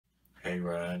Hey,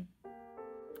 Ryan.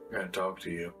 I gotta talk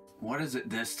to you. What is it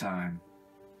this time?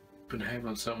 Been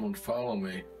having someone follow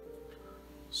me.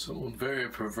 Someone very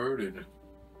perverted.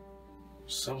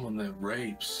 Someone that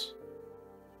rapes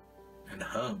and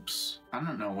humps. I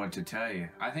don't know what to tell you.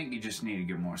 I think you just need to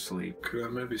get more sleep. Could I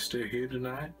maybe stay here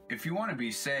tonight? If you want to be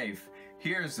safe,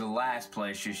 here's the last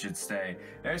place you should stay.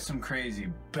 There's some crazy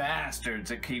bastards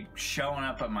that keep showing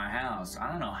up at my house.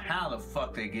 I don't know how the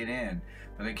fuck they get in,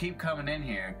 but they keep coming in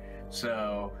here,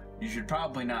 so you should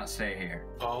probably not stay here.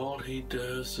 All he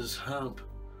does is hump.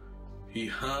 He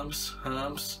humps,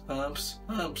 humps, humps,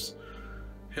 humps.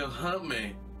 He'll hump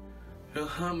me. He'll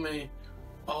hump me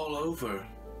all over.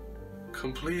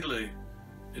 Completely.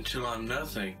 Until I'm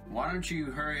nothing. Why don't you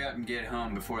hurry up and get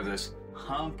home before this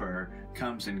humper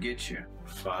comes and gets you?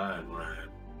 Fine, Ryan.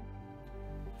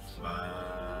 Fine.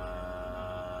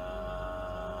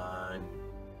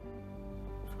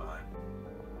 Fine.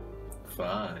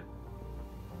 Fine.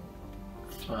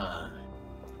 Fine.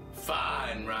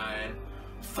 Fine, Ryan.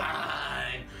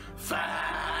 Fine. Fine.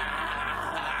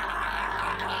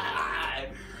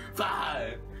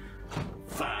 Fine.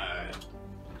 Fine.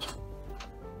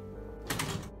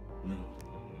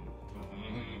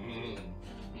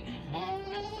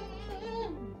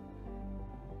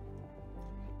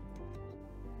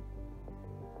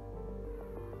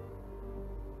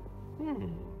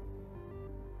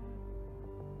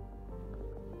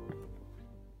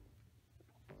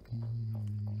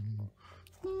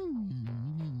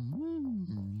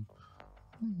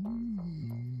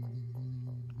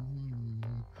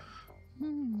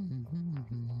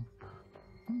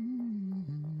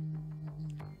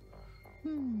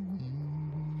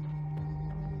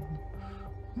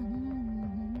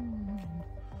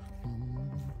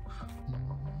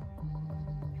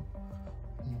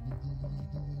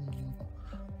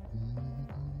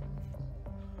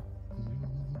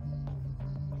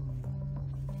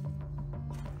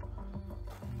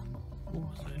 What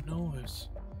was that noise?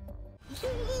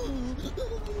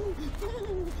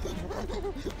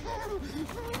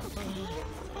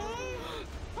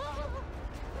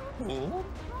 Oh?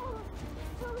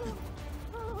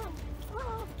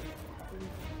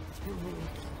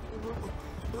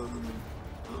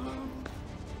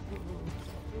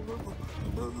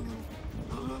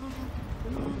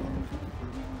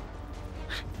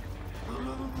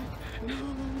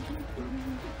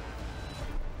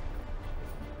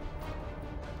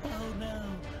 Oh no,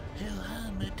 he'll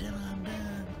hunt me till I'm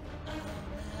done.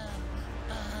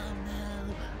 Oh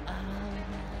no, oh no,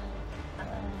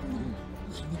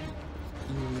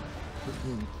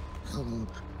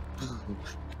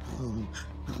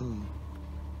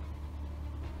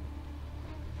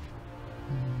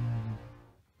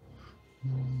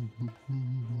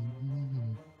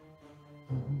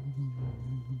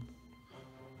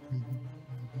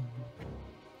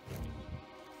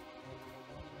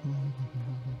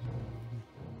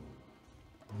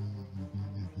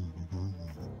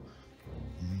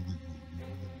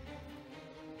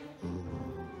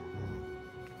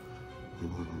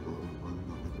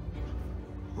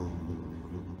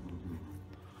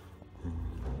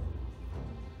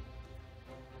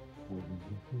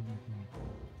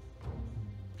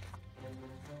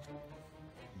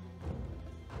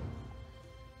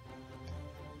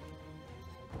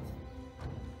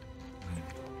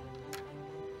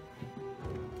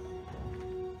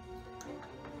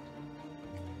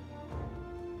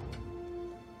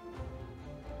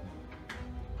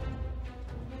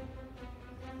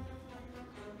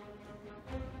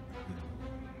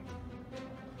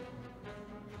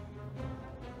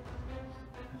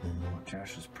 What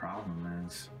Josh's problem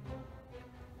is.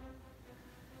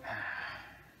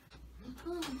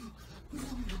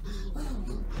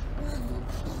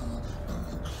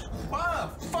 Why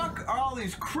the fuck are all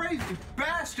these crazy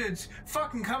bastards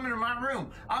fucking coming to my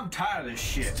room? I'm tired of this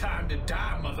shit. It's time to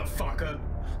die, motherfucker.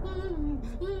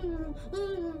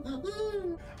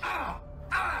 Ow!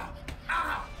 Ow!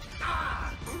 Ow!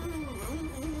 Ow!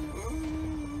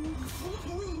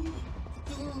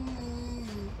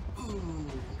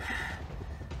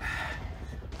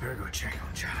 Better go check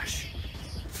on Josh.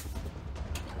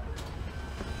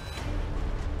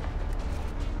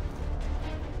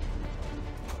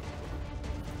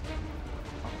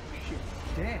 Oh shit,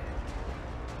 dead.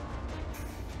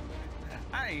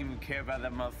 I didn't even care about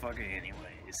that motherfucker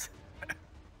anyways.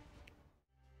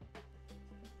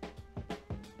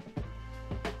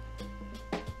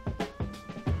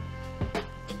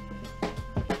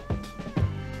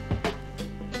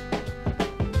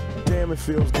 Damn, it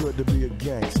feels good to be a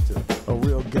gangster. A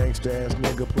real gangster ass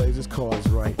nigga plays his cards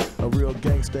right. A real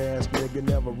gangster ass nigga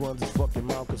never runs his fucking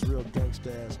mouth, cause real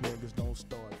gangster ass niggas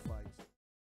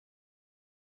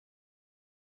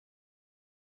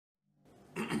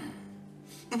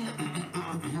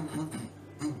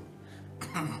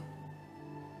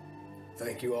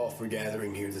Thank you all for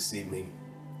gathering here this evening.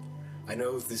 I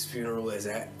know this funeral is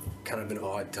at kind of an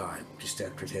odd time, just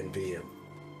after 10 p.m.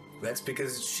 That's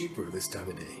because it's cheaper this time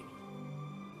of day.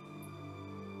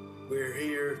 We're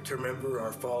here to remember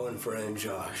our fallen friend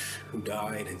Josh, who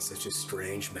died in such a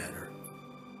strange manner.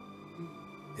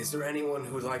 Is there anyone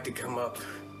who would like to come up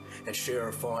and share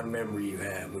a fond memory you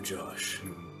have with Josh?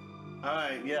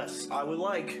 Yes, I would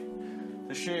like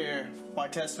to share my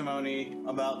testimony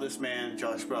about this man,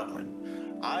 Josh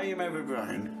Brockman. I am Everett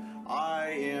Bryan. I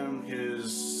am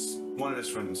one of his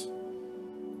friends.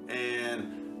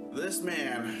 And this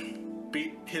man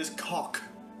beat his cock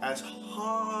as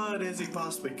hard as he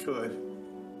possibly could.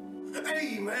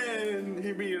 Hey man,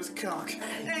 he beat his cock,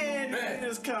 and he beat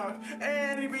his cock,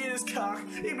 and he beat his cock,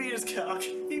 he beat his cock,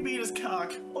 he beat his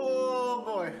cock. Oh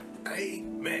boy. Hey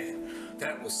man,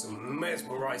 that was some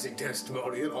mesmerizing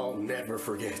testimony that I'll never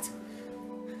forget.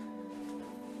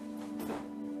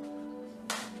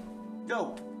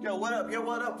 Yo, what up? Yo,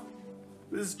 what up?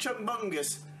 This is Chuck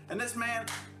Bungus, and this man,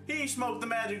 he smoked the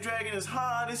Magic Dragon as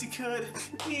hard as he could.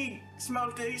 He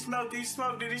smoked it, he smoked it, he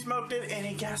smoked it, he smoked it, and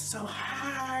he got so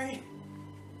high.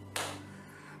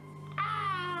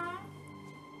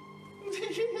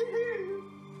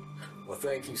 Well,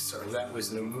 thank you, sir. That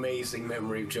was an amazing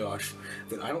memory of Josh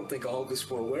that I don't think all of us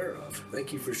were aware of.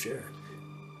 Thank you for sharing.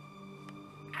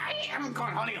 I am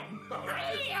Cornholio.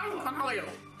 I am Cornholio.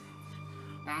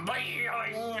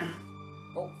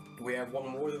 Oh, do we have one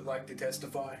more that'd like to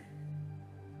testify?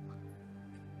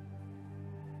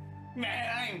 Man,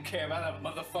 I don't care about that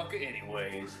motherfucker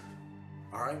anyways.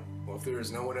 All right. Well, if there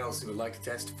is no one else who would like to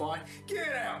testify,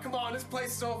 get out. Come on, this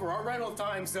place is over. Our rental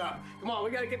time's up. Come on, we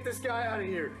gotta get this guy out of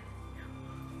here.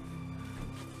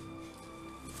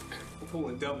 I'm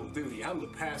pulling double duty. I'm the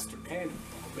pastor and the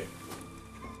pulpit.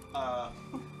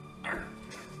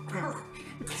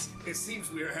 It seems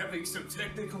we are having some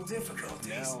technical difficulties.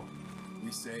 Now,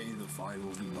 we say the final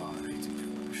goodbye to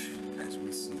Josh as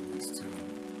we see this tomb.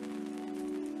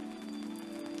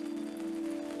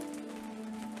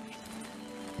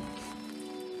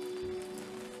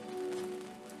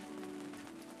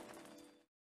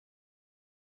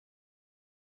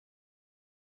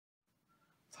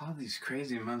 All these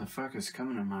crazy motherfuckers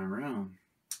coming in my room.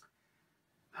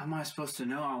 How am I supposed to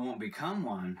know I won't become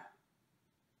one?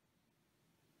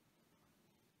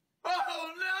 Oh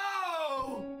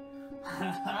no!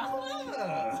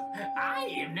 I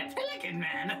am the Pelican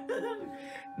Man.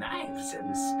 Knives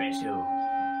and special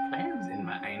plans in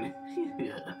mind.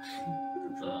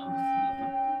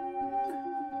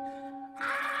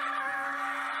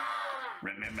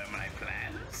 Remember my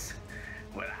plans?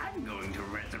 Well, I'm going to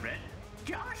resurrect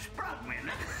Josh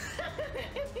Brockman.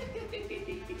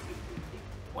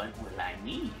 What will I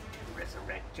need to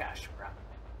resurrect Josh Brockman?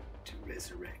 To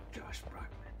resurrect Josh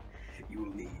Brockman,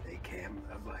 you'll need a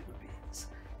camera of Vitamins,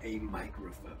 a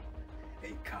microphone,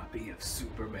 a copy of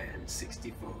Superman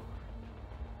 64,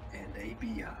 and a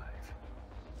beehive.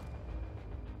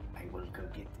 I will go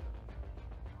get them.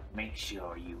 Make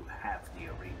sure you have the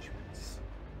arrangements.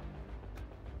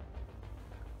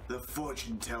 The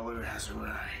fortune teller has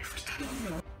arrived.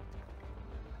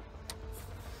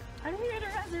 I'm here to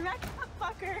resurrect that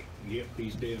fucker. Yep,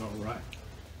 he's dead all right.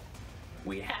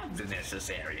 We have the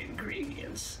necessary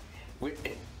ingredients.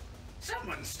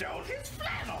 Someone stole his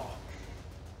flannel.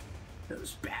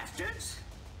 Those bastards.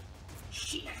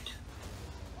 Shit.